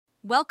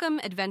Welcome,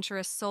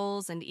 adventurous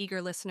souls and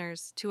eager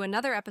listeners, to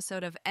another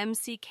episode of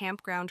MC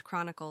Campground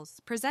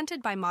Chronicles,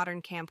 presented by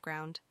Modern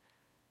Campground.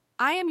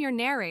 I am your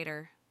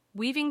narrator,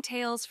 weaving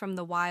tales from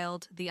the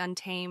wild, the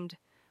untamed,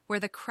 where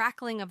the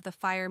crackling of the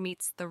fire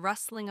meets the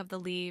rustling of the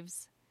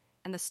leaves,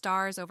 and the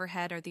stars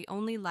overhead are the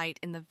only light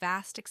in the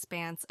vast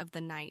expanse of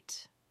the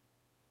night.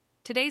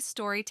 Today's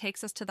story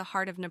takes us to the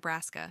heart of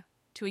Nebraska,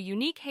 to a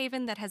unique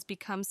haven that has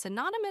become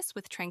synonymous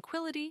with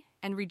tranquility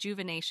and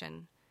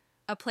rejuvenation.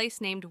 A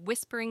place named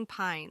Whispering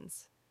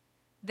Pines.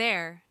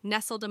 There,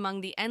 nestled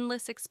among the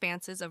endless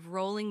expanses of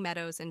rolling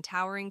meadows and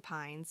towering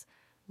pines,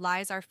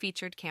 lies our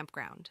featured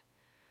campground.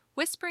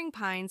 Whispering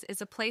Pines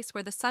is a place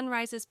where the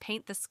sunrises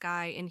paint the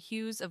sky in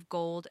hues of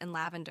gold and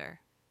lavender,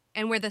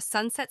 and where the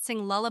sunsets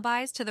sing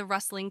lullabies to the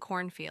rustling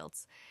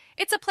cornfields.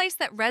 It's a place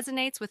that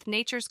resonates with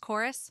nature's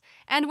chorus,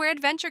 and where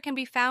adventure can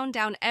be found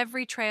down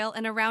every trail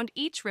and around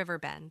each river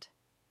bend.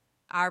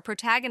 Our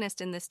protagonist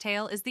in this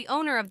tale is the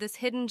owner of this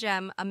hidden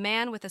gem, a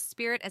man with a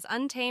spirit as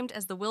untamed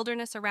as the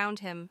wilderness around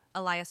him,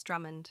 Elias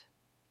Drummond.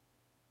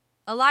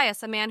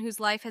 Elias, a man whose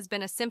life has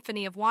been a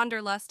symphony of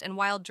wanderlust and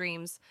wild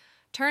dreams,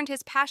 turned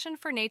his passion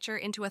for nature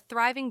into a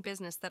thriving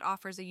business that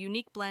offers a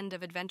unique blend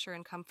of adventure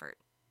and comfort.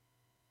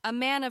 A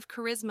man of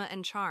charisma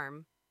and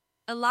charm,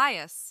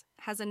 Elias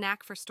has a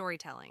knack for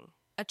storytelling,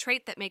 a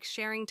trait that makes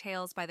sharing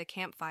tales by the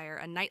campfire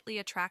a nightly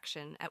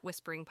attraction at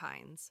Whispering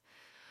Pines.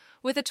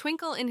 With a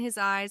twinkle in his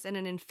eyes and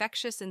an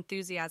infectious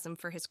enthusiasm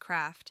for his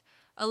craft,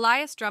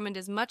 Elias Drummond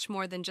is much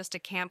more than just a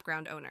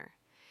campground owner.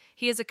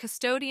 He is a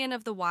custodian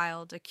of the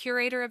wild, a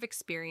curator of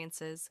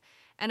experiences,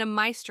 and a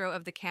maestro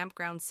of the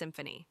campground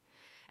symphony.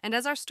 And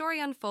as our story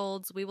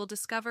unfolds, we will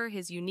discover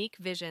his unique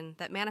vision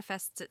that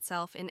manifests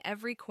itself in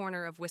every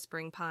corner of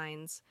Whispering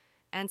Pines,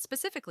 and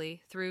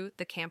specifically through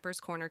the Camper's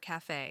Corner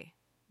Café,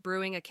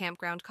 brewing a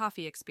campground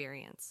coffee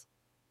experience.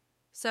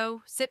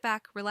 So, sit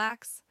back,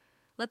 relax.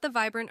 Let the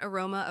vibrant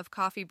aroma of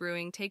coffee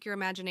brewing take your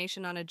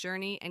imagination on a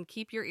journey and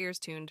keep your ears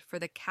tuned for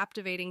the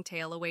captivating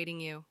tale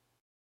awaiting you.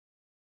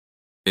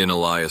 In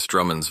Elias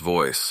Drummond's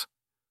voice,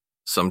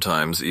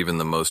 sometimes even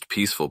the most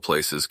peaceful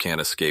places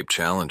can't escape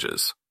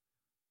challenges.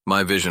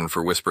 My vision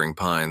for Whispering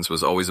Pines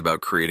was always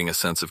about creating a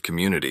sense of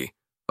community,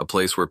 a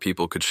place where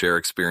people could share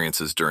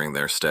experiences during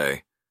their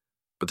stay.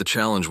 But the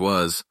challenge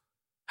was,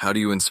 how do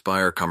you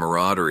inspire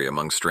camaraderie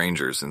among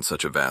strangers in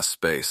such a vast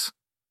space?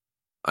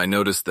 I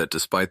noticed that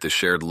despite the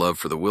shared love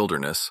for the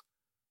wilderness,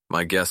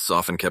 my guests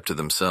often kept to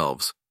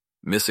themselves,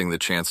 missing the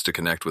chance to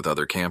connect with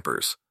other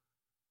campers.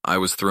 I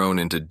was thrown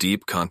into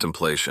deep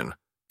contemplation,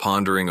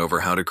 pondering over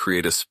how to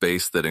create a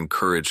space that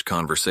encouraged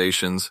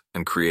conversations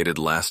and created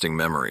lasting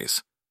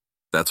memories.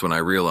 That's when I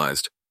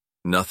realized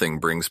nothing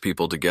brings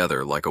people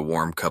together like a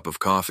warm cup of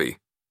coffee.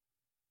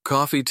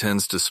 Coffee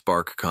tends to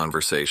spark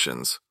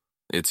conversations.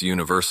 It's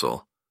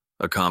universal,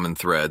 a common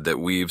thread that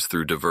weaves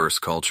through diverse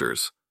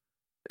cultures.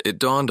 It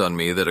dawned on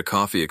me that a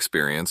coffee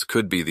experience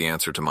could be the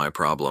answer to my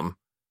problem.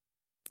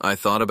 I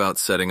thought about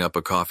setting up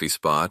a coffee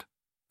spot,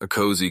 a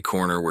cozy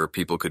corner where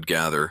people could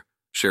gather,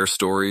 share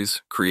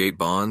stories, create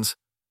bonds,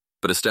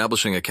 but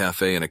establishing a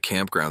cafe in a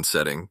campground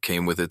setting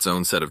came with its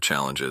own set of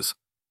challenges.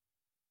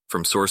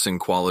 From sourcing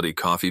quality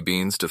coffee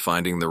beans to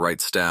finding the right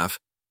staff,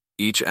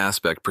 each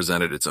aspect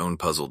presented its own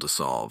puzzle to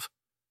solve.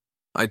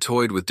 I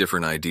toyed with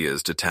different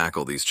ideas to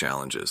tackle these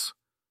challenges.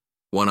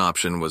 One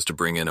option was to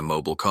bring in a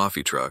mobile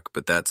coffee truck,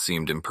 but that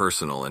seemed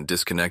impersonal and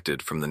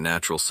disconnected from the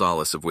natural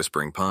solace of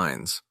Whispering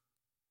Pines.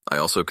 I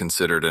also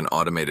considered an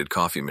automated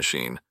coffee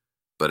machine,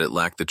 but it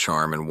lacked the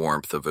charm and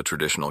warmth of a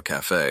traditional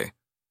cafe.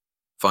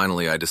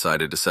 Finally, I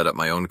decided to set up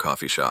my own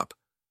coffee shop,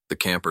 the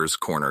Camper's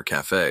Corner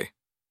Café.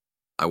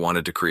 I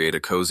wanted to create a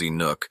cozy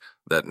nook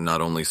that not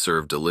only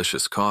served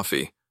delicious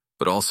coffee,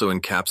 but also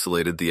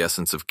encapsulated the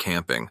essence of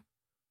camping,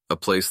 a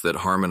place that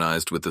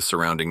harmonized with the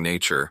surrounding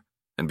nature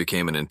and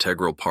became an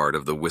integral part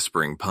of the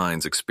Whispering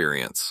Pines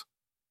experience.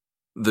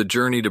 The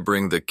journey to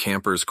bring the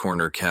Camper's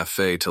Corner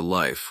Café to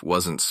life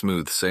wasn't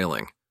smooth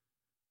sailing.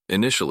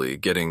 Initially,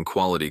 getting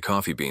quality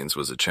coffee beans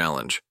was a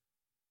challenge.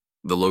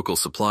 The local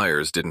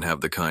suppliers didn't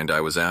have the kind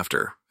I was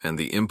after, and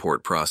the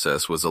import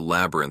process was a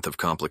labyrinth of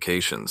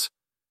complications.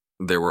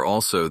 There were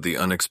also the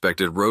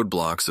unexpected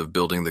roadblocks of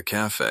building the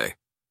cafe.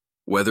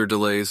 Weather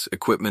delays,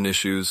 equipment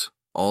issues,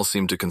 all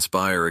seemed to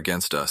conspire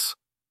against us.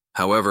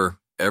 However,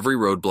 every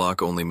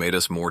roadblock only made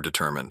us more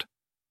determined.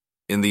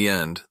 In the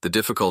end, the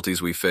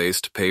difficulties we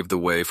faced paved the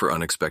way for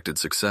unexpected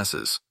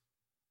successes.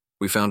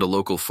 We found a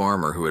local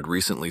farmer who had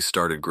recently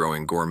started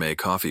growing gourmet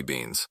coffee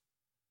beans.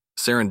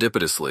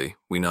 Serendipitously,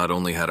 we not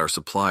only had our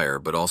supplier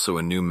but also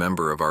a new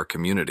member of our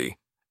community,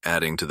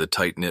 adding to the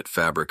tight-knit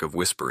fabric of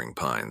Whispering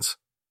Pines.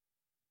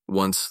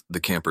 Once the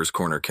Camper's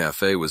Corner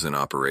Café was in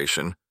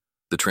operation,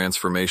 the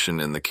transformation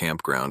in the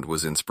campground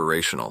was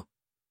inspirational.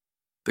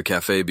 The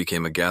cafe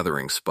became a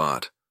gathering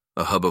spot,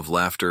 a hub of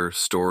laughter,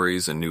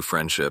 stories, and new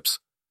friendships.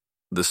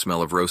 The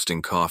smell of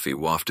roasting coffee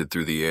wafted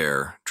through the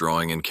air,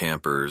 drawing in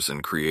campers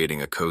and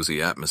creating a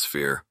cozy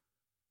atmosphere.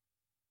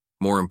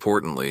 More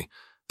importantly,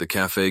 the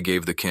cafe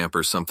gave the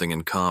campers something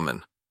in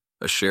common,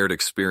 a shared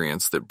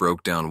experience that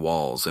broke down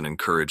walls and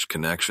encouraged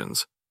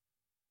connections.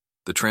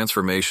 The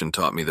transformation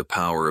taught me the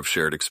power of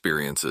shared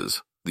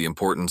experiences, the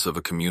importance of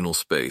a communal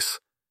space,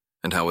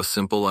 and how a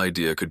simple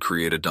idea could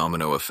create a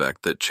domino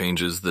effect that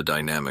changes the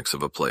dynamics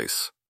of a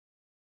place.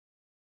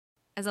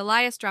 As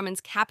Elias Drummond's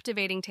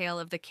captivating tale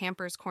of the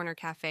Camper's Corner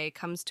Cafe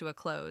comes to a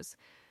close,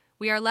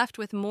 we are left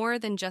with more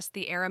than just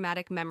the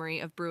aromatic memory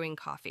of brewing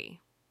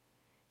coffee.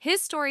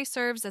 His story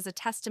serves as a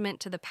testament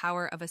to the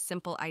power of a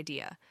simple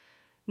idea,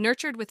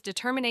 nurtured with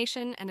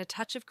determination and a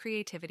touch of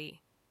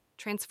creativity,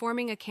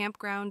 transforming a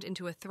campground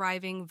into a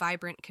thriving,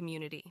 vibrant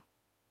community.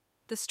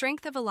 The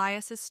strength of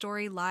Elias's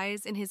story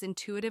lies in his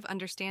intuitive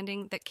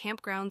understanding that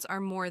campgrounds are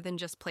more than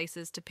just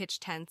places to pitch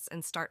tents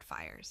and start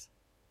fires.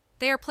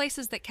 They are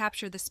places that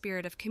capture the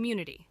spirit of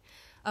community,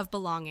 of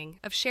belonging,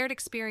 of shared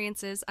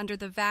experiences under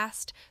the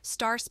vast,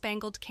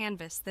 star-spangled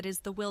canvas that is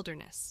the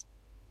wilderness.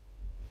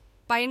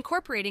 By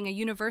incorporating a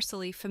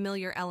universally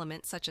familiar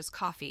element such as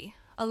coffee,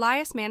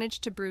 Elias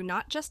managed to brew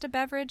not just a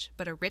beverage,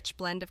 but a rich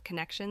blend of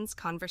connections,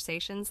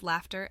 conversations,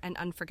 laughter, and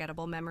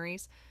unforgettable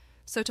memories.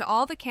 So to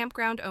all the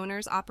campground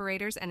owners,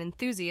 operators, and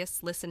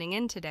enthusiasts listening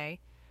in today,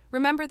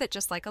 remember that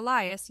just like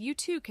Elias, you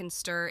too can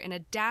stir in a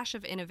dash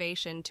of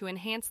innovation to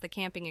enhance the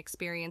camping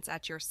experience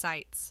at your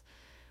sites.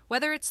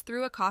 Whether it's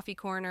through a coffee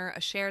corner,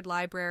 a shared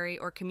library,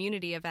 or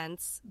community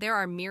events, there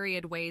are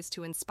myriad ways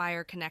to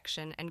inspire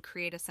connection and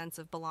create a sense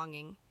of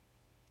belonging.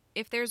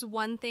 If there's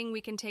one thing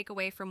we can take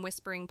away from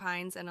Whispering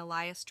Pines and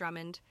Elias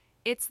Drummond,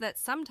 it's that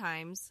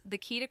sometimes the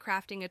key to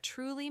crafting a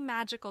truly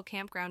magical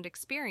campground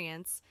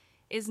experience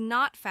is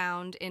not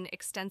found in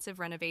extensive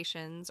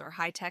renovations or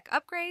high-tech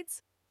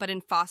upgrades, but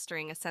in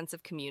fostering a sense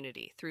of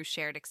community through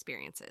shared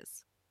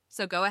experiences.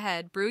 So go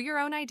ahead, brew your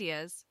own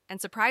ideas,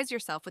 and surprise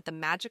yourself with the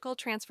magical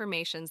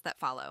transformations that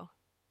follow.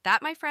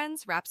 That, my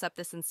friends, wraps up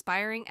this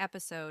inspiring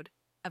episode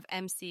of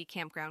MC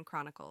Campground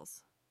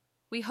Chronicles.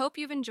 We hope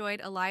you've enjoyed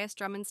Elias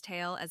Drummond's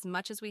tale as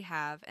much as we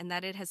have, and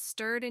that it has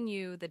stirred in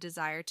you the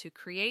desire to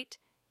create,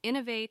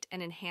 innovate,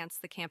 and enhance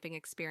the camping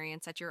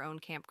experience at your own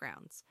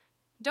campgrounds.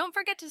 Don't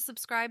forget to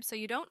subscribe so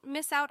you don't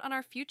miss out on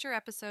our future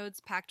episodes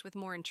packed with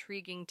more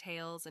intriguing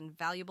tales and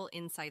valuable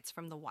insights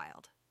from the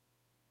wild.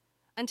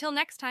 Until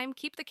next time,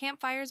 keep the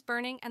campfires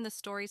burning and the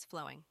stories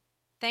flowing.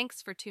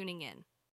 Thanks for tuning in.